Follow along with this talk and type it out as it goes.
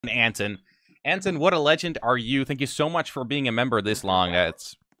Anton. Anton, what a legend are you? Thank you so much for being a member this long.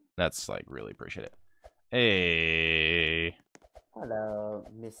 That's like really appreciate it. Hey. Hello,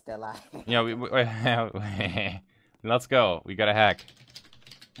 MrDie. Yeah, let's go. We got a hack.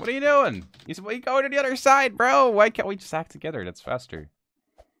 What are you doing? You go to the other side, bro. Why can't we just hack together? That's faster.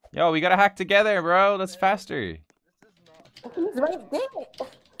 Yo, we gotta hack together, bro. That's faster. He's right there.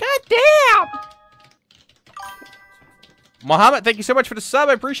 God damn! Mohammed, thank you so much for the sub.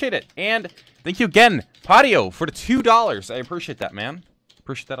 I appreciate it. And thank you again, Patio, for the $2. I appreciate that, man.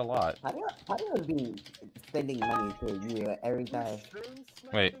 Appreciate that a lot. Patio would be spending money to you every time.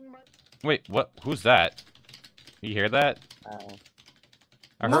 Wait, what? Who's that? You hear that?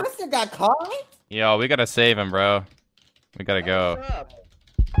 I heard. Monster got caught? Yo, we gotta save him, bro. We gotta go. What's up?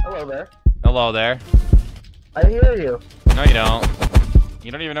 Hello there. Hello there. I hear you. No, you don't.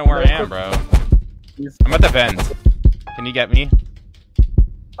 You don't even know where I am, bro. I'm at the vent. Can you get me?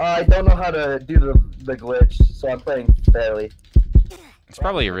 I don't know how to do the glitch, so I'm playing fairly. It's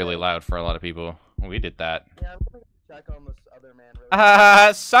probably really loud for a lot of people. We did that. Yeah, I'm gonna check on this other man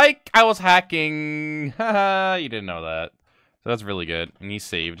really Psych! I was hacking. Haha, you didn't know that. So that's really good. And he's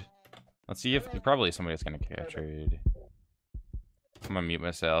saved. Let's see if probably somebody's gonna capture it. I'm gonna mute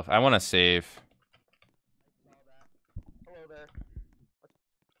myself. I wanna save. Hello there.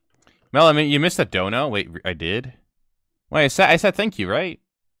 Mel, I mean, you missed a dono? Wait, I did? Wait, I said thank you, right?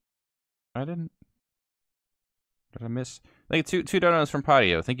 I didn't. Did I miss? Like two donuts from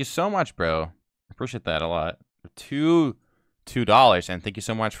Patio. Thank you so much, bro. I appreciate that a lot. $2, and thank you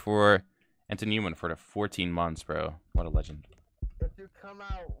so much for Anton Newman for the 14 months, bro. What a legend. If you come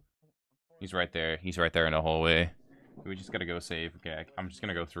out, He's right there. He's right there in the hallway. We just gotta go save. Okay, I'm just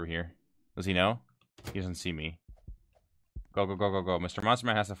gonna go through here. Does he know? He doesn't see me. Go, go, go, go, go. Mr. Monster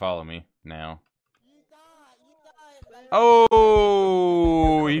Man has to follow me now.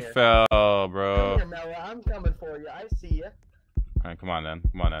 Oh, he fell, bro. come here, Mella. I'm coming for you. I see you. Alright, come on then.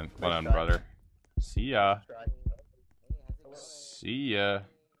 Come on then. Come on then, brother. See ya. See ya.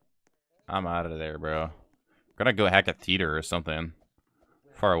 I'm out of there, bro. Gonna go hack a theater or something.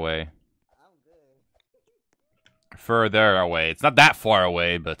 Far away. Further away. It's not that far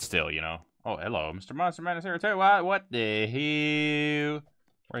away, but still, you know. Oh, hello. Mr. Monster Man is here too. What the hell?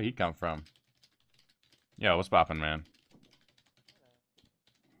 Where'd he come from? Yo, what's poppin', man?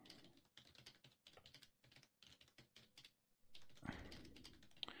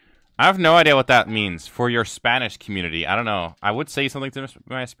 I have no idea what that means for your Spanish community. I don't know. I would say something to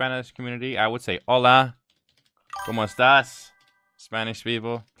my Spanish community. I would say, hola. ¿Cómo estás? Spanish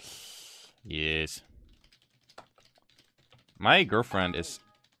people. Yes. My girlfriend is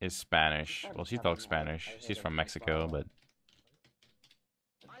Spanish. Well, she talks Spanish. She's from Mexico, but...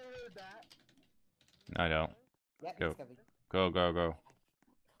 No, I don't. Go. Go, go, go.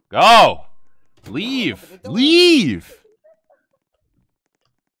 Go! Leave! Leave!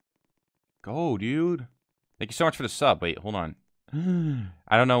 Go, dude. Thank you so much for the sub. Wait, hold on.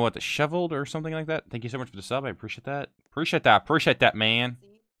 I don't know what, the shoveled or something like that. Thank you so much for the sub. I appreciate that. Appreciate that. Appreciate that, man.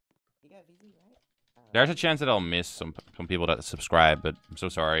 There's a chance that I'll miss some people that subscribe, but I'm so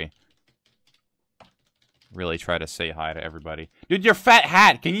sorry. Really try to say hi to everybody. Dude, your fat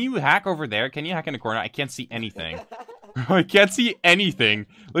hat. Can you hack over there? Can you hack in the corner? I can't see anything. I can't see anything.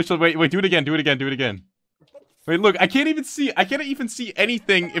 Literally, wait, do it again. Do it again. Do it again. Wait, look, I can't even see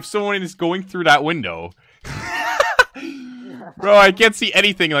anything if someone is going through that window. Bro, I can't see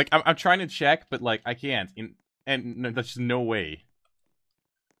anything. Like, I'm trying to check, but, like, I can't. And no, there's just no way.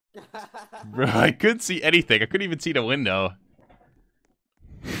 Bro, I couldn't see anything. I couldn't even see the window.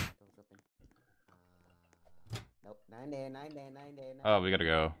 Oh, we gotta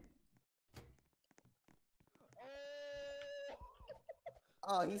go.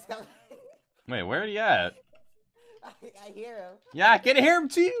 Oh, he's coming. Wait, where are you at? I hear him. Yeah, I can hear him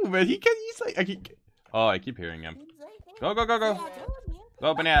too, but he's like, oh, I keep hearing him. Go, go, go, go.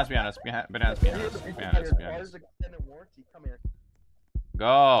 Go, bananas behind us. Bananas behind us. Bananas behind us. Come here.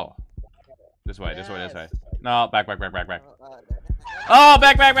 Go. This way, this way, this way. No, back. Oh,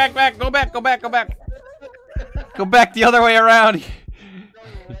 back. Go back. Go back the other way around.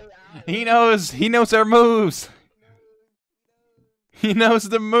 He knows our moves. He knows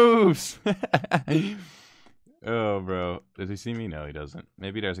the moves. Oh, bro. Does he see me? No, he doesn't.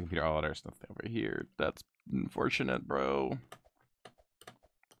 Maybe there's a computer. Oh, there's nothing over here. That's unfortunate, bro.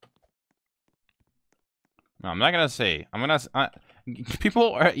 No, I'm not gonna say.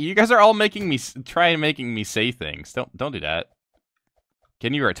 You guys are all making me say things. Don't do that.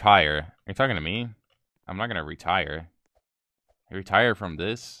 Can you retire? Are you talking to me? I'm not gonna retire. I retire from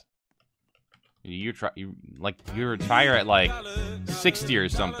this. You retire at like 60 or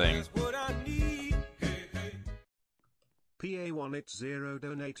something. PA180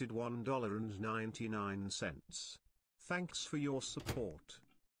 donated $1.99. Thanks for your support.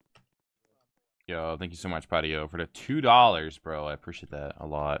 Yo, thank you so much, Patio, for the $2, bro. I appreciate that a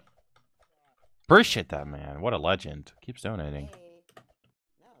lot. Appreciate that, man. What a legend. Keeps donating.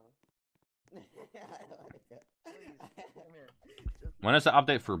 When is the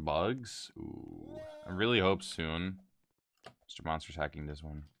update for bugs? Ooh, I really hope soon. Mr. Monster's hacking this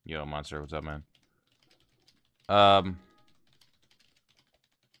one. Yo, Monster, what's up, man? I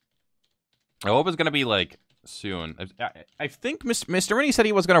hope it's gonna be like soon. I think Mr. Winnie said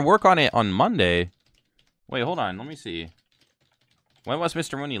he was gonna work on it on Monday. Wait, hold on. Let me see. When was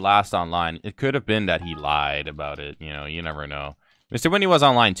Mr. Winnie last online? It could have been that he lied about it. You know, you never know. Mr. Winnie was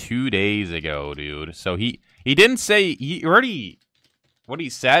online 2 days ago, dude. So he didn't say he already. What he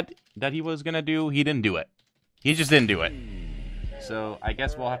said that he was gonna do, he didn't do it. He just didn't do it. So I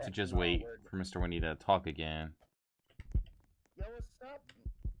guess we'll have to just wait for Mr. Winnie to talk again. Yo, what's up?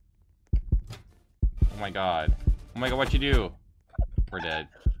 Oh my god. Oh my god, what'd you do? We're dead.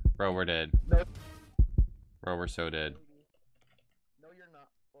 Bro, we're dead. No. Bro, we're so dead. No, you're not.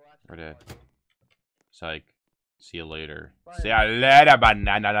 Well, We're actually, dead. Psych. See you later. Bye. See ya later,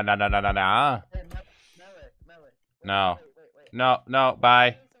 banana. Hey, Melee. No. Wait. No,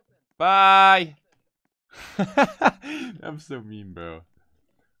 bye. Bye. I'm so mean, bro.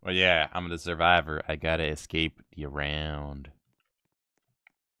 Well, yeah, I'm the survivor. I gotta escape the round.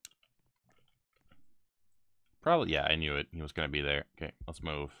 Probably, yeah, I knew it. He was gonna be there. Okay, let's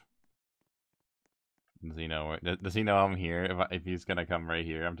move. Does he know? Does he know I'm here? If he's gonna come right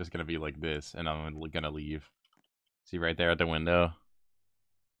here, I'm just gonna be like this, and I'm gonna leave. See right there at the window.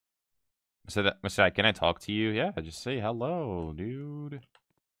 Mr. Can I talk to you? Yeah, just say hello, dude.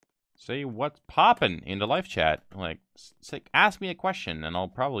 Say what's poppin' in the live chat. Like, say, ask me a question, and I'll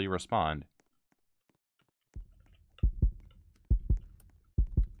probably respond.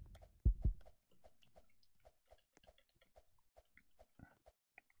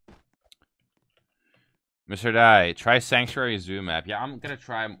 MrDie, try Sanctuary Zoo map. Yeah, I'm gonna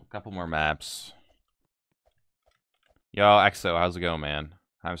try a couple more maps. Yo, Exo, how's it going, man?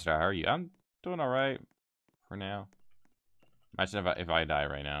 Hi, MrDie, how are you? I'm doing alright for now. Imagine if I die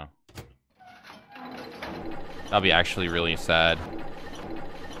right now. That'll be actually really sad.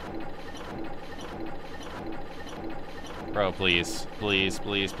 Bro, please. Please.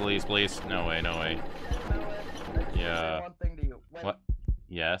 No way. Yeah. One thing to you. What?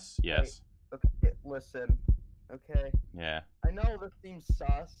 Yes. Okay, listen. Okay. Yeah. I know this seems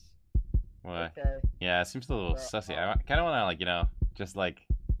sus. What? Okay. Yeah, it seems a little sussy. I kind of want to, like, you know, just like...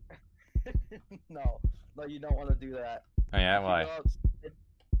 No, you don't want to do that. Oh, yeah? If you Why? go outside,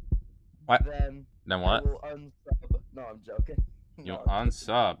 What? Then what? I will unsub. No, I'm joking. You No, I'm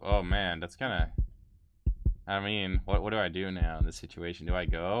joking. unsub. Oh, man, that's kind of... I mean, what do I do now in this situation? Do I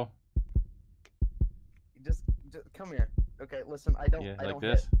go? Just come here. Okay, listen. I don't. Yeah, I like don't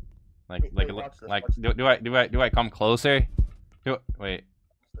this? hit. Like, Wait, watch this, like, watch do I come closer? Wait.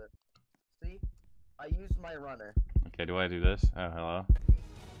 See, I used my runner. Okay, do I do this? Oh, hello.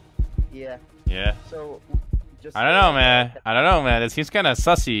 Yeah. Yeah. So, just. I don't know, man. It seems kind of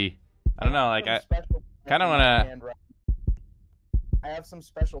sussy. I don't know. Like, I kind of want to. I have some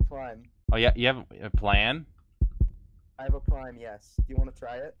special prime. Oh yeah, you have a plan? I have a prime. Yes. Do you want to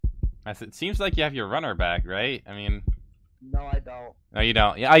try it? It seems like you have your runner back, right? I mean. No, I don't. No, you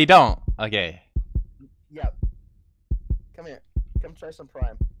don't. Yeah, you don't. Okay. Yep. Come here. Come try some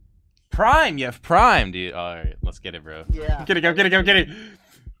prime. Prime. You have prime, dude. All right, let's get it, bro. Yeah. Get it.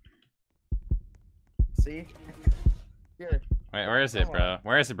 See? Here. Wait, where is it, bro?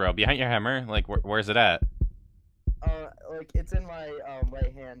 Where is it, bro? Behind your hammer? Like, where's it at? Like it's in my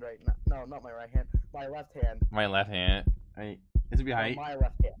right hand right now. No, not my right hand. My left hand. My left hand. Is it behind? My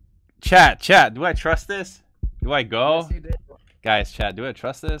left hand. Chat. Do I trust this? Do I go? Yes, you do. Guys, chat. Do I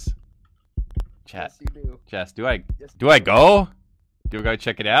trust this? Chat. Yes, you do. Jess, do I Yes, do I go? Do I go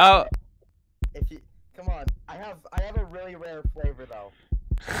check it out? If you come on, I have a really rare flavor though.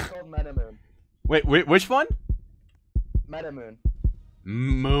 It's called Metamoon. Wait, which one? Metamoon.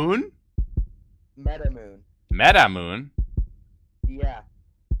 Moon? Metamoon. Metamoon? Yeah.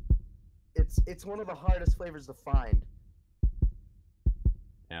 It's one of the hardest flavors to find.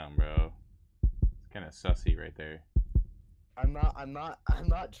 Damn, bro. It's kind of sussy right there. I'm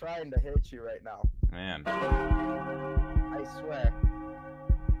not trying to hit you right now. Man, I swear.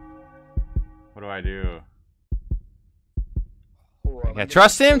 what do I do? Hold on, Yeah, I'm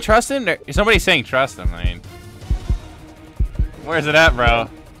trust gonna- him. Trust him. Somebody's saying trust him. I mean, where's it at, bro?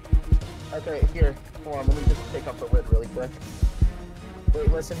 Okay, here. Hold on, let me just take off the lid really quick.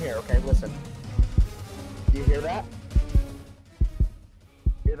 Wait, listen here, okay? Listen. Do you hear that?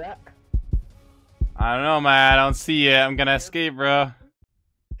 Hear that? I don't know, man. I don't see it. I'm gonna escape, bro.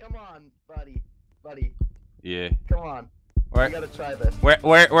 Come on, buddy. Buddy. Yeah. Come on. Where? You gotta try this.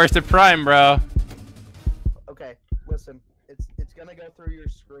 Where's the prime, bro? Okay, listen. It's gonna go through your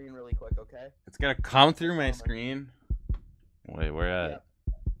screen really quick, okay? It's gonna come through my screen. Wait, where at?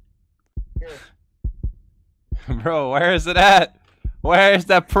 Yep. Here. Bro, where is it at? Where's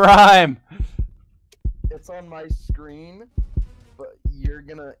the prime? It's on my screen, but you're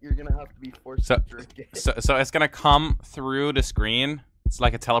gonna have to be forced So- to drink it. So it's gonna come through the screen. It's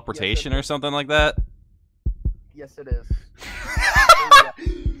like a teleportation or something like that. Yes, it is.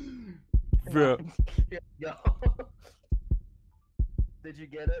 Bro. Here you go. Did you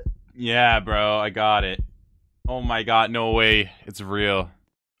get it? Yeah, bro, I got it. Oh my god, no way. It's real.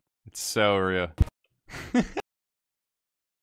 It's so real.